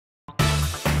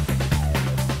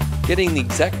Getting the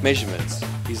exact measurements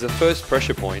is the first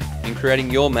pressure point in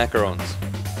creating your macarons.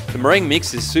 The meringue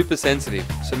mix is super sensitive,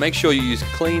 so make sure you use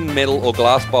clean metal or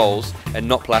glass bowls and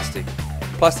not plastic.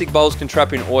 Plastic bowls can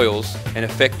trap in oils and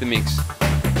affect the mix.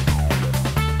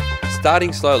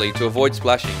 Starting slowly to avoid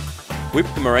splashing, whip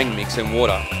the meringue mix and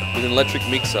water with an electric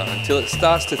mixer until it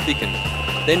starts to thicken,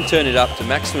 then turn it up to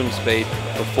maximum speed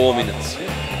for 4 minutes.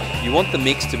 You want the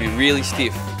mix to be really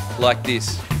stiff, like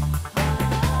this.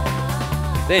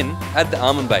 Then add the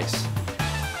almond base.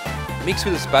 Mix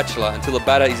with a spatula until the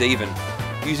batter is even,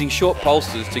 using short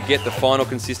pulses to get the final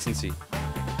consistency.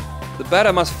 The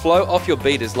batter must flow off your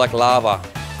beaters like lava.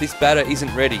 This batter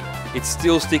isn't ready, it's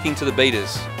still sticking to the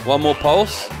beaters. One more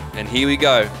pulse, and here we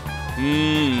go.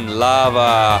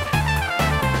 Lava!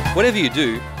 Whatever you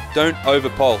do, don't over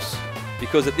pulse,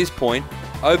 because at this point,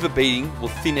 overbeating will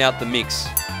thin out the mix.